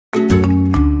Hey,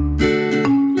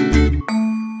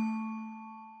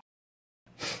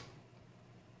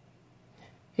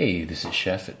 this is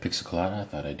Sheff at Colada. I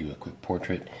thought I'd do a quick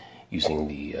portrait using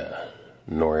the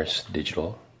Noris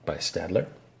Digital by Staedtler.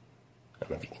 I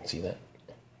don't know if you can see that.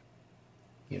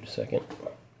 Give it a second.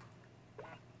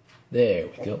 There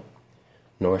we go.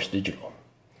 Noris Digital.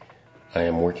 I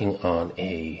am working on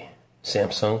a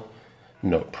Samsung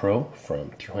Note Pro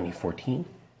from 2014,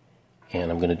 and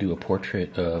I'm going to do a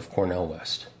portrait of Cornel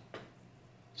West.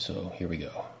 So here we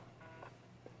go.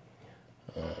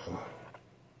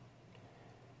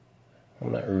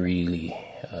 I'm not really,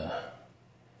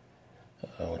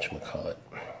 whatchamacallit,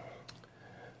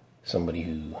 somebody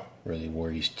who really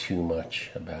worries too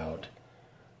much about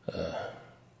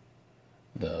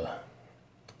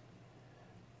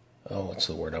what's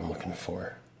the word I'm looking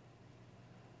for?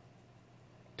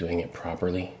 Doing it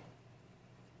properly,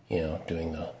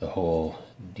 doing the whole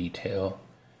detail,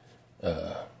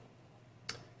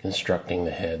 constructing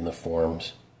the head and the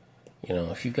forms.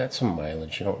 If you've got some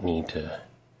mileage, you don't need to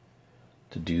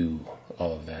do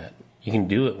all of that. You can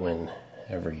do it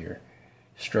whenever you're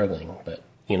struggling, but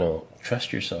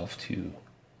trust yourself to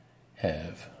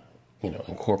have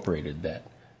incorporated that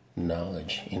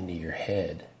knowledge into your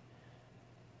head,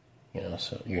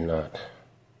 so you're not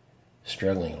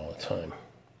struggling all the time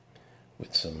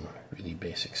with some really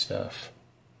basic stuff.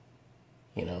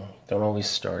 Don't always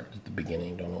start at the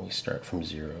beginning, don't always start from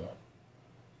zero.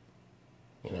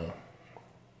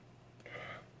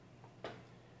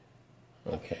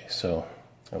 Okay, so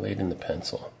I laid in the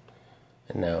pencil,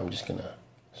 and now I'm just going to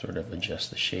sort of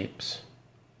adjust the shapes.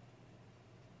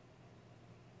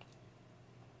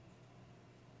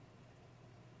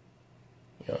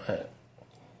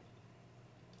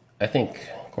 I think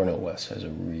Cornel West has a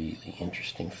really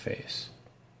interesting face.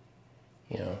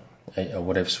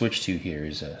 What I've switched to here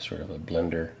is a sort of a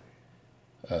blender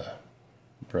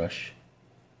brush.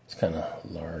 It's kind of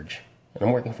large, and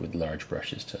I'm working with large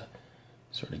brushes to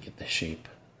sort of get the shape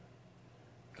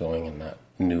going and not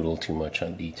noodle too much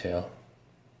on detail.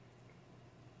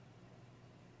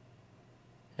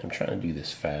 I'm trying to do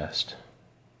this fast.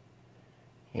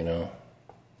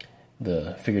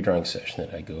 The figure drawing session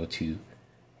that I go to,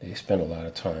 they spend a lot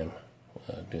of time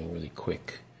doing really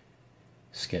quick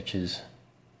sketches,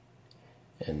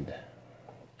 and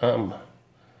I'm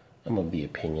of the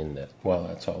opinion that while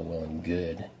that's all well and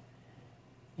good,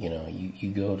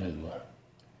 you go to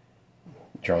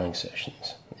drawing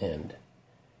sessions, and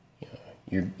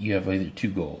you have either two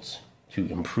goals: to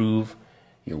improve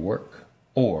your work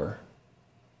or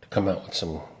to come out with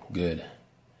some good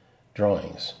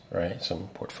drawings, right? Some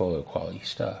portfolio quality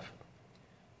stuff.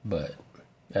 But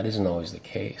that isn't always the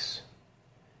case.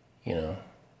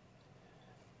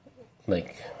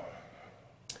 Like,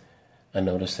 I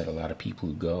notice that a lot of people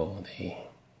who go,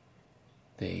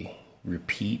 they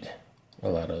repeat a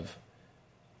lot of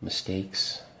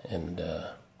mistakes and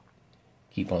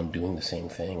keep on doing the same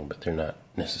thing, but they're not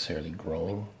necessarily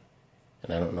growing.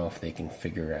 And I don't know if they can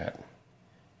figure out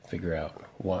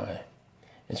why.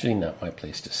 It's really not my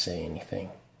place to say anything,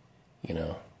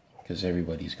 because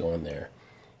everybody's going there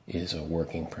is a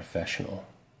working professional,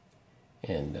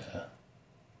 and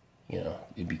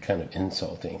it'd be kind of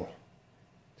insulting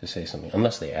to say something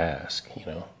unless they ask,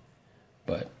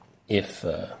 But if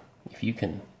you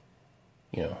can,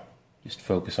 just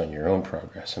focus on your own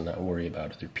progress and not worry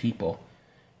about other people,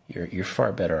 you're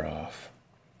far better off,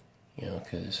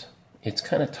 because it's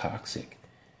kind of toxic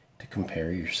to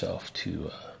compare yourself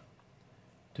to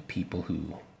people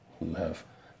who have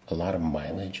a lot of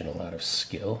mileage and a lot of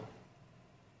skill.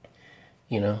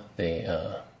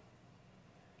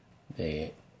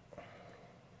 They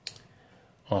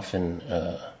often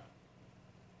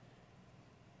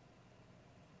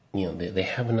they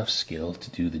have enough skill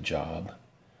to do the job,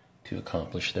 to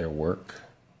accomplish their work,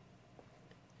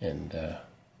 and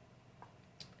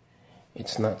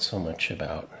it's not so much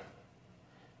about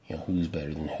who's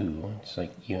better than who. It's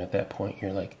like at that point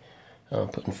you're like, I'm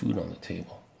putting food on the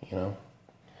table.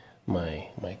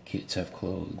 My kids have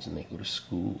clothes and they go to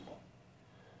school,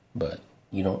 but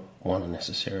you don't want to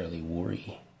necessarily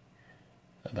worry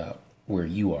about where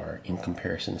you are in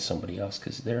comparison to somebody else,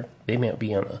 because they might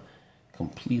be on a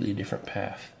completely different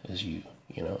path as you.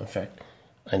 In fact,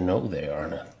 I know they are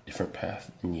on a different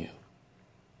path than you.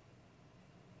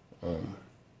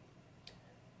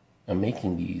 I'm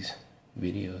making these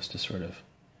videos to sort of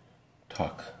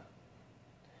talk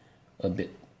a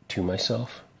bit to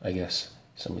myself. I guess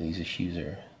some of these issues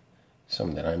are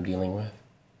some that I'm dealing with.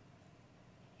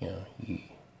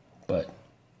 But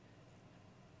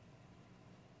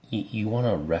you want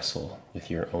to wrestle with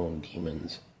your own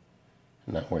demons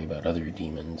not worry about other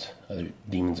demons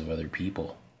of other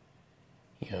people,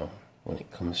 you know, when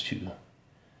it comes to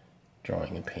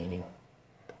drawing and painting.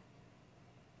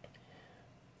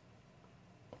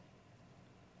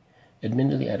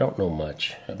 Admittedly, I don't know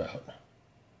much about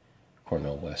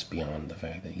Cornel West beyond the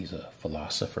fact that he's a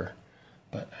philosopher,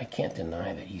 but I can't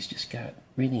deny that he's just got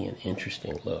really an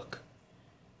interesting look,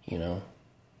 you know.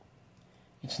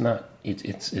 It's not,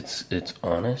 it's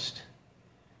honest,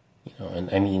 you know,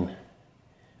 and I mean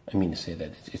to say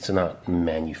that it's not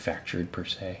manufactured per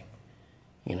se,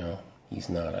 you know. He's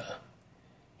not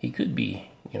he could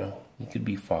be, you know, he could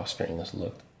be fostering this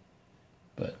look,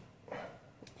 but,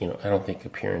 you know, I don't think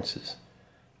appearances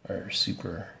are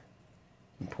super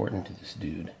important to this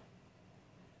dude,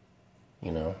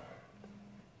 you know.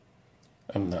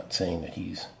 I'm not saying that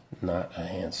he's not a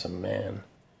handsome man.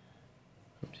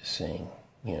 I'm just saying,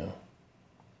 you know,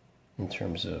 in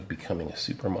terms of becoming a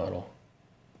supermodel,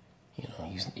 you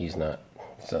know, it's not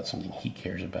something he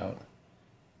cares about.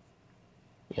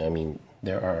 You know, I mean,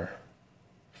 there are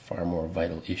far more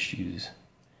vital issues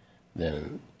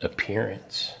than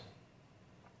appearance,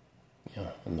 you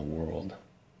know, in the world.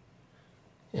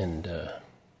 And,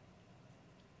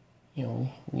 you know,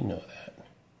 we know that.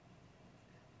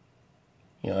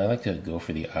 You know, I like to go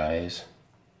for the eyes,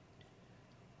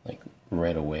 like,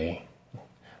 right away.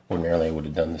 Ordinarily, I would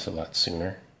have done this a lot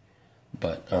sooner,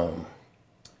 but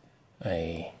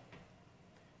I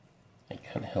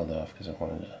kind of held off because I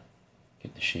wanted to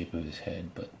get the shape of his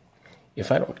head. But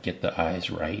if I don't get the eyes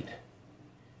right,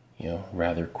 you know,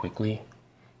 rather quickly,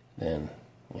 then,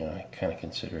 you know, I kind of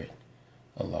consider it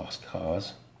a lost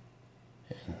cause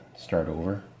and start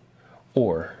over.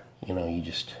 Or, you know, you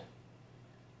just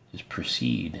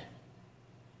proceed.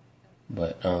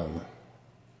 But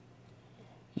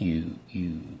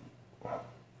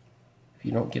if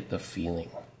you don't get the feeling,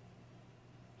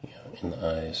 you know, in the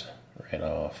eyes right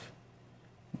off,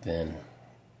 then,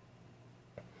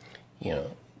 you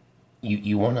know,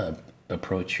 you want to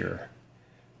approach your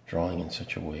drawing in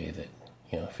such a way that,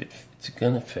 you know, if it's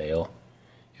going to fail,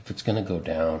 if it's going to go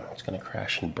down, it's going to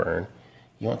crash and burn,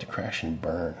 you want to crash and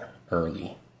burn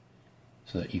early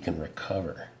so that you can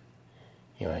recover.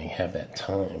 You know, you have that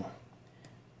time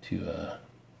to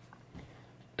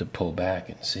pull back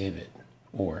and save it,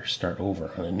 or start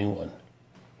over on a new one.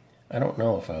 I don't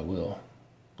know if I will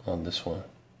on this one.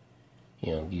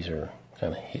 You know, these are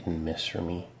kind of hit and miss for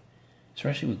me,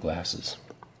 especially with glasses.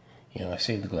 You know, I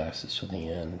saved the glasses till the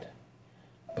end,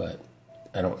 but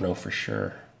I don't know for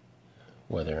sure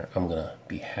whether I'm going to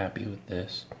be happy with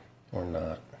this or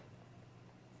not.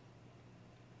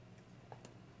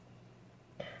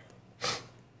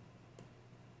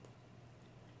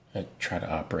 I try to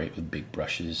operate with big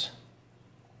brushes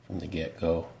from the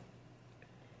get-go.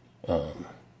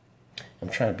 I'm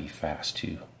trying to be fast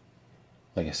too.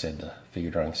 Like I said, the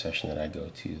figure drawing session that I go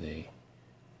to, they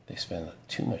spend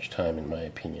too much time, in my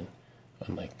opinion,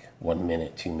 on like 1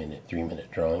 minute, 2 minute, 3 minute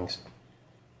drawings.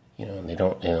 You know, and they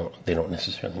don't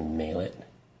necessarily nail it.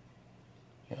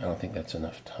 You know, I don't think that's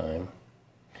enough time.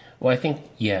 Well, I think,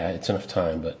 yeah, it's enough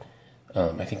time, but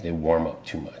I think they warm up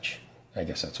too much. I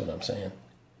guess that's what I'm saying.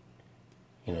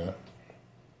 You know,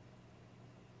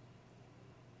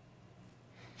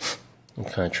 I'm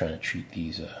kind of trying to treat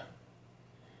these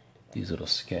little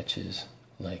sketches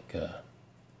like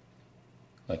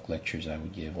lectures I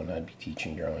would give when I'd be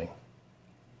teaching drawing.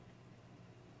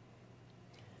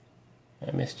 I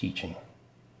miss teaching,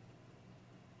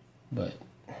 but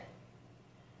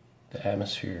the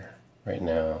atmosphere right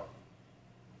now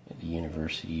at the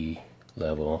university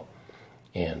level,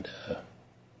 and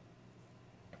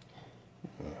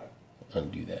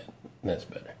undo that, that's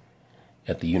better,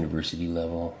 at the university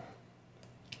level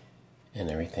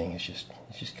and everything, it's just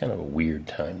kind of a weird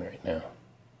time right now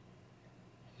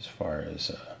as far as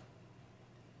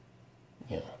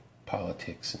you know,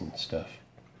 politics and stuff.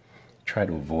 Try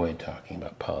to avoid talking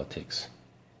about politics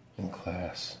in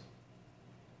class.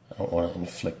 I don't want to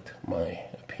inflict my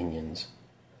opinions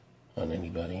on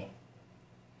anybody,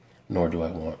 nor do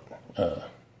I want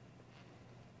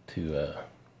to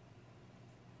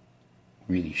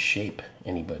really shape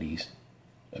anybody's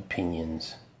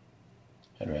opinions.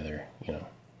 I'd rather, you know,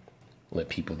 let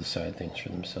people decide things for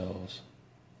themselves.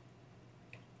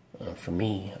 For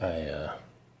me, I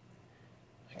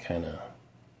kind of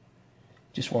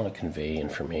just want to convey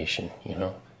information, you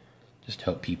know, just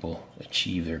help people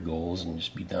achieve their goals and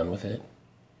just be done with it,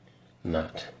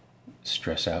 not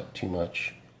stress out too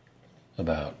much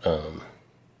about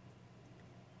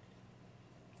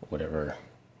whatever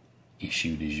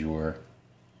issue du jour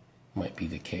might be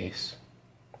the case.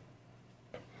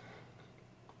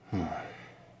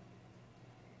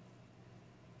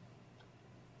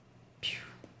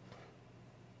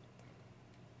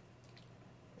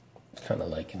 kind of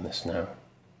liking this now.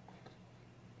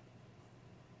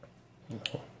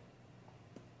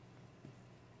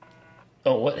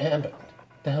 Oh, what happened?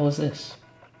 What the hell is this?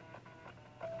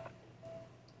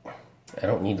 I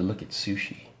don't need to look at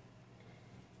sushi.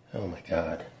 Oh my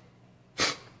god.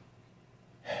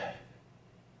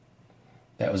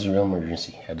 That was a real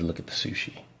emergency. I had to look at the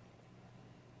sushi.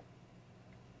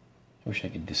 I wish I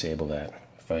could disable that.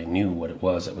 If I knew what it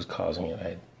was that was causing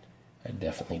it, I'd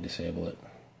definitely disable it.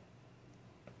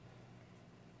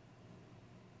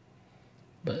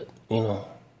 But, you know,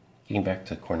 getting back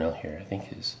to Cornel here, I think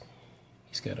he's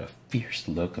got a fierce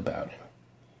look about him.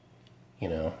 You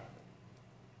know?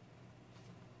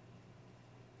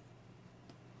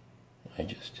 I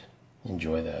just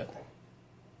enjoy that.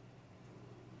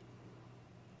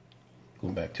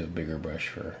 Going back to a bigger brush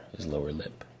for his lower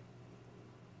lip.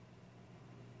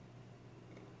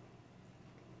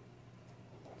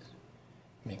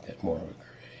 Make that more of a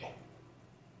gray.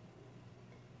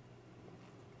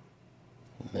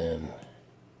 And then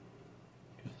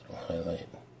do a little highlight.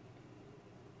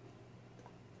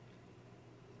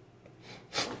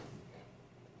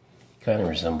 Kind of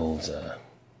resembles,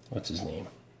 what's his name?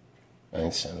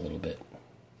 Einstein a little bit.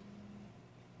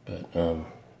 But,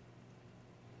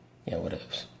 yeah,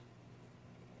 whatevs.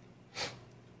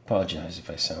 Apologize if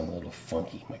I sound a little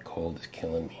funky. My cold is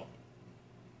killing me.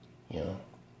 You know?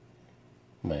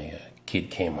 My kid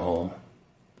came home.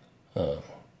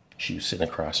 She was sitting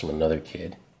across from another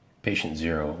kid. Patient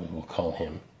 0, we will call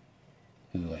him,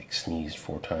 who like sneezed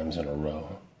 4 times in a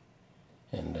row.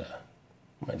 And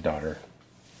my daughter,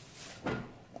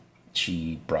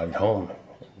 she brought it home.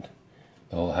 And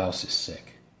the whole house is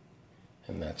sick.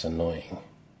 And that's annoying.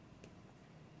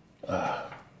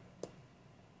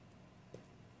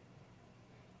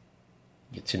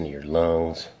 Gets into your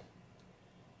lungs.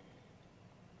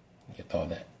 You get all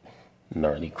that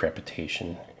gnarly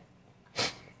crepitation.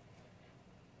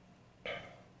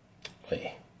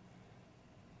 Wait.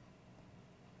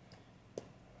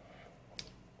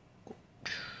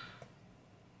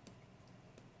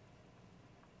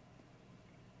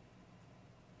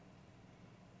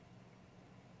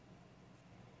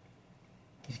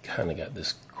 He's kind of got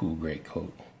this cool gray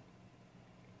coat.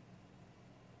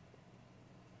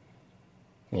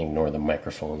 Ignore the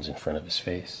microphones in front of his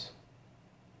face.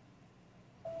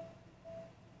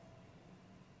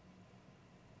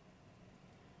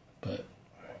 But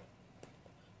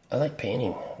I like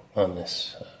painting on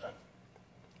this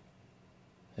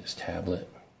this tablet.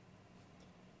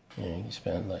 You know, you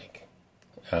spend like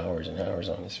hours and hours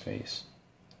on his face.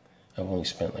 I've only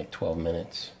spent like 12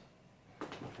 minutes.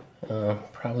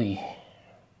 Probably.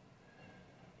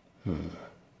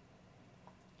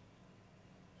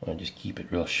 I'll just keep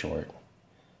it real short.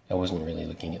 I wasn't really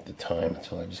looking at the time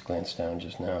until I just glanced down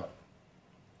just now.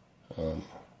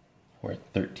 We're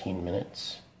at 13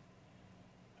 minutes.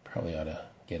 Probably ought to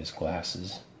get his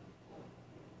glasses.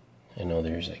 I know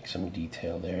there's like some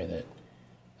detail there that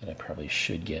I probably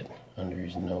should get under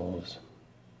his nose.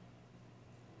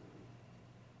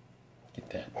 Get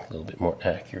that a little bit more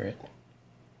accurate.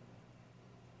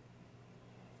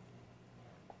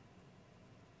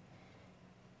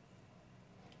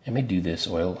 I may do this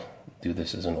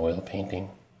as an oil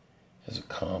painting, as a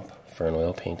comp for an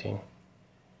oil painting.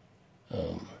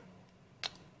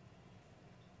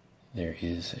 There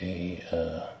is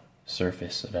a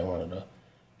surface that I wanted to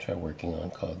try working on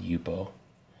called Yupo.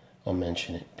 I'll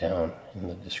mention it down in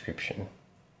the description.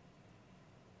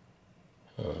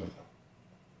 Let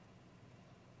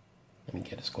me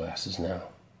get his glasses now.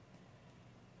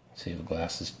 Save the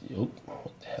glasses. Oop,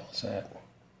 what the hell is that?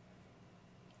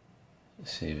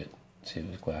 Save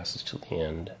his glasses till the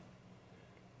end.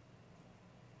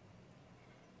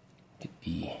 Get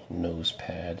the nose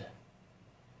pad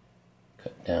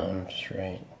cut down just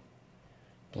right.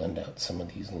 Blend out some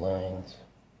of these lines.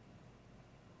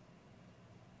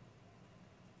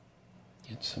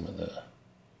 Get some of the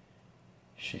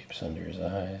shapes under his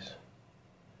eyes.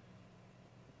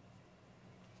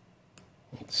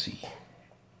 Let's see.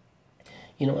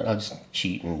 You know what, I'll just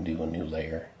cheat and do a new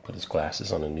layer. Put his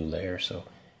glasses on a new layer so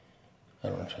I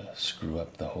don't have to screw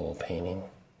up the whole painting.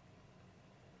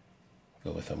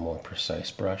 Go with a more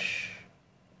precise brush.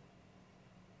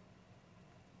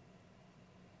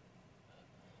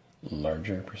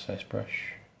 Larger precise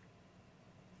brush.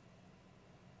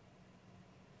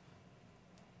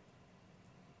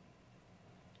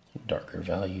 Darker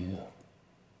value.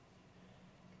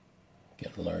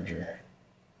 Get larger.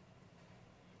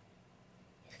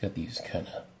 He's got these kind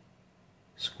of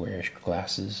squarish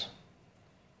glasses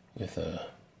with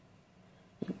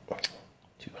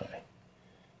too high.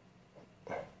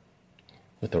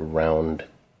 with a round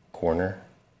corner.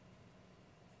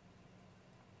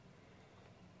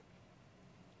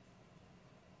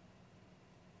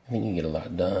 I think you get a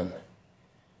lot done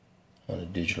on a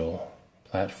digital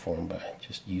platform by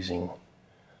just using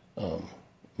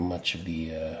much of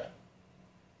the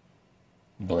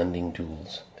blending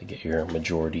tools to get your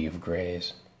majority of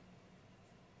grays,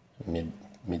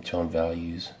 mid-tone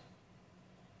values.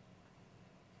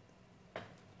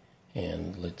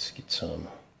 And let's get some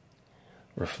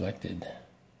reflected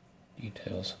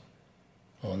details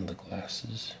on the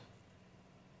glasses.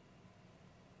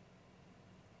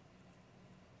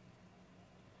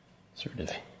 Sort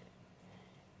of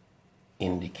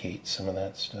indicate some of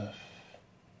that stuff.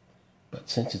 But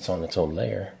since it's on its own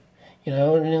layer, you know, I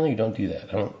ordinarily don't do that.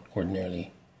 I don't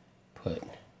ordinarily put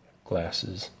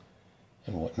glasses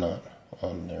and whatnot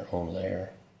on their own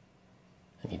layer.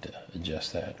 I need to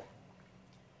adjust that.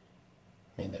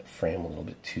 Made that frame a little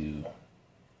bit too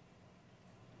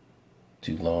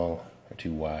long or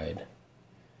too wide.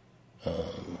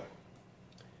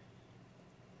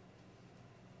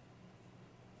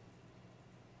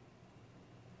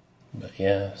 But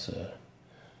yeah, it's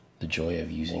the joy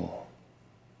of using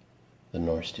the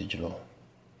Noris Digital.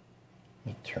 Let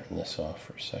me turn this off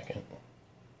for a second.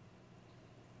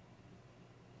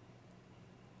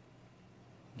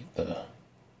 Get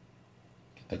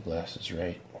the glasses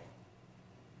right.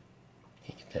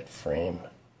 Get that frame.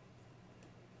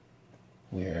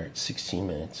 We are at 16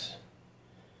 minutes.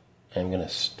 I'm going to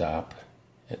stop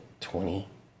at 20.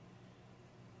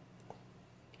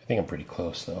 I think I'm pretty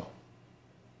close though.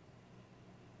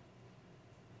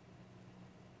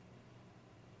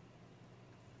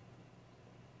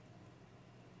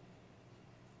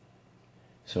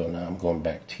 So now I'm going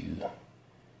back to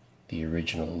the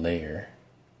original layer.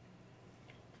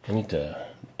 I need to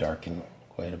darken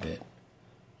quite a bit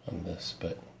on this,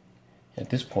 but at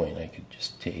this point I could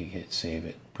just take it, save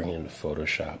it, bring it into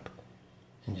Photoshop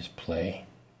and just play.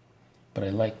 But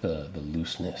I like the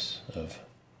looseness of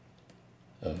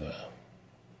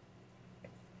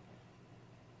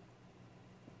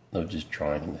just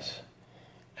drawing this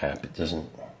app. It doesn't,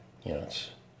 you know, it's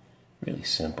really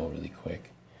simple, really quick.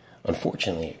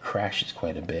 Unfortunately, it crashes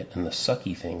quite a bit, and the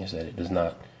sucky thing is that it does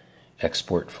not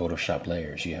export Photoshop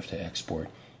layers. You have to export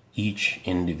each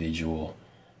individual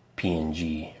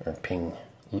PNG or ping,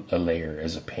 a layer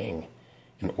as a ping,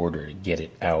 in order to get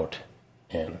it out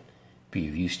and be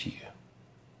of use to you.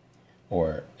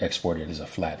 Or export it as a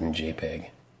flattened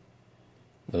JPEG.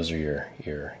 Those are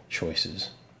your choices.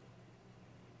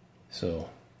 So,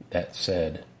 that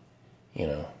said, you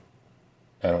know,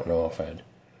 I don't know if I'd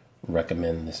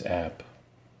recommend this app.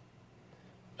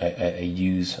 I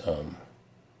use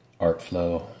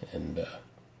Artflow and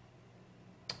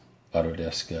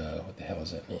Autodesk, what the hell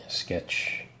is that name?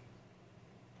 Sketch,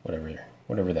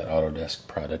 whatever that Autodesk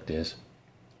product is.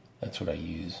 That's what I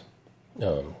use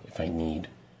if I need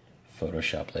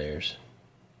Photoshop layers.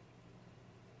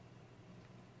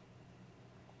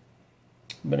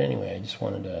 But anyway, I just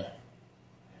wanted to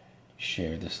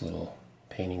share this little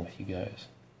painting with you guys.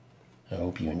 I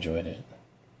hope you enjoyed it.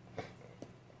 I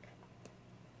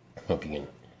hope you can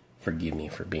forgive me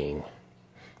for being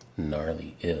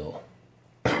gnarly ill.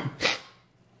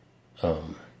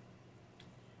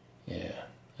 Yeah,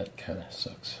 that kind of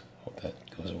sucks. Hope that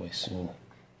goes away soon.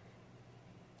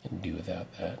 Can do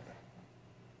without that.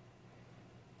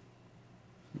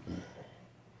 Let me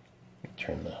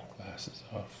turn the glasses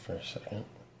off for a second.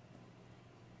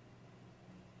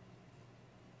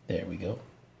 There we go.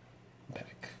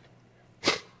 Back.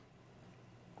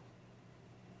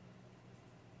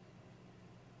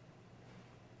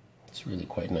 It's really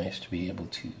quite nice to be able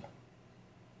to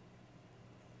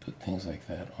put things like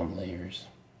that on layers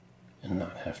and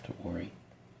not have to worry.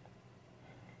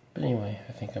 But anyway,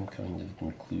 I think I'm coming to the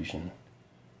conclusion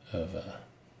of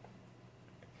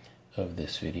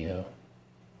this video.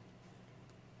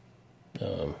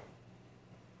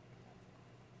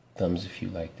 Thumbs if you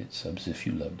liked it, subs if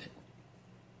you loved it.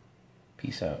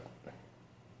 Peace out.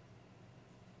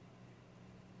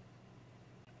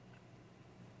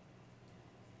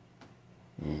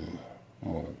 I'm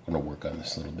going to work on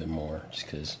this a little bit more, just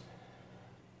because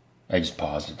I just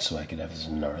paused it so I could have this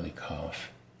gnarly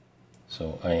cough.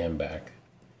 So I am back,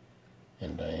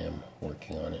 and I am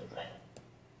working on it.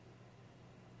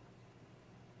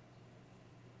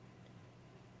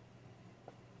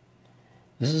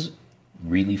 This is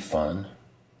really fun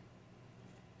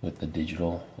with the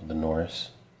digital, with the Noris,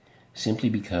 simply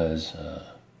because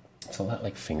it's a lot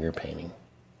like finger painting.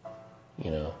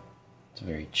 You know, it's a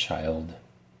very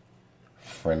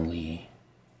child-friendly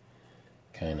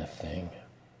kind of thing.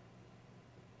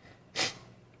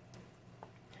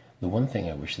 The one thing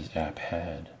I wish this app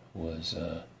had was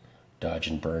dodge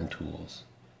and burn tools,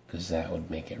 because that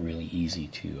would make it really easy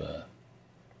to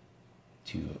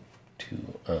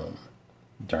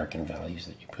darken values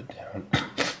that you put down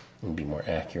and be more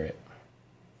accurate.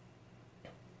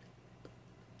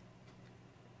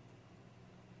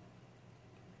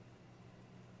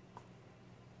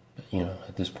 But you know,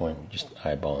 at this point, I'm just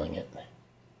eyeballing it.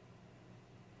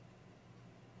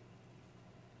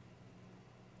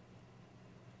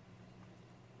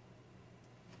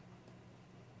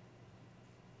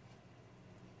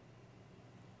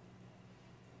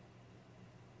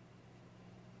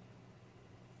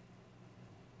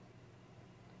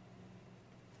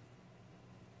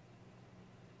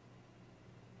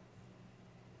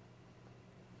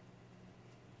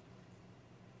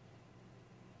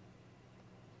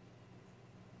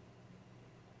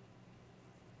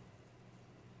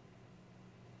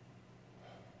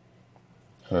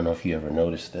 I don't know if you ever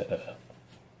noticed that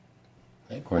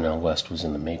that Cornel West was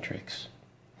in the Matrix.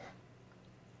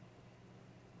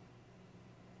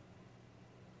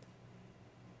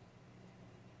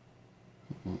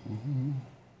 I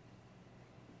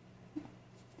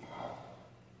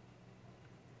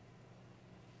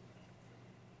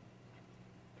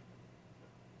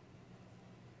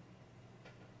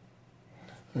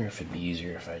wonder if it'd be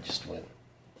easier if I just went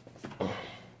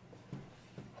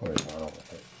horizontal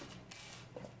with it.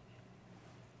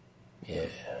 Yeah.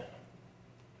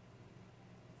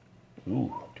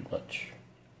 Ooh, too much.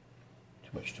 Too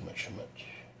much, too much, too much.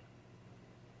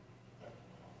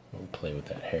 I'll play with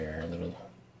that hair a little.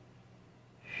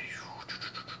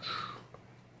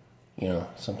 You know,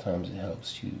 sometimes it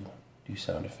helps to do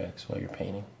sound effects while you're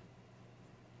painting.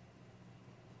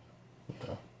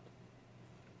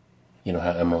 You know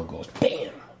how Emerald goes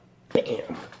bam,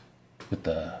 bam,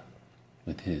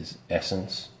 with his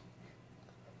essence.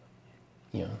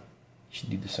 You know, you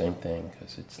should do the same thing,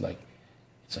 because it's like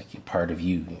a part of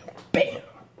you. You know, bam.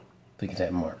 Look at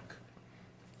that mark.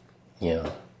 You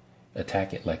know,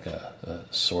 attack it like a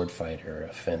sword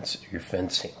fighter, or you're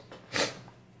fencing.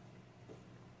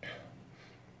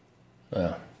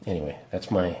 Anyway,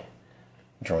 that's my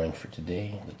drawing for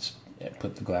today. Let's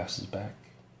put the glasses back.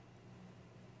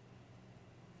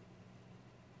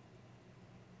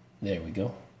 There we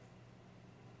go.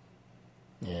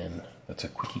 And that's a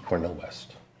quickie Cornel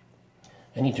West.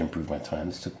 I need to improve my time.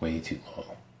 This took way too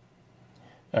long.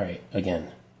 Alright,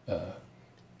 again,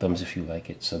 thumbs if you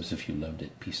like it, subs if you loved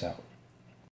it. Peace out.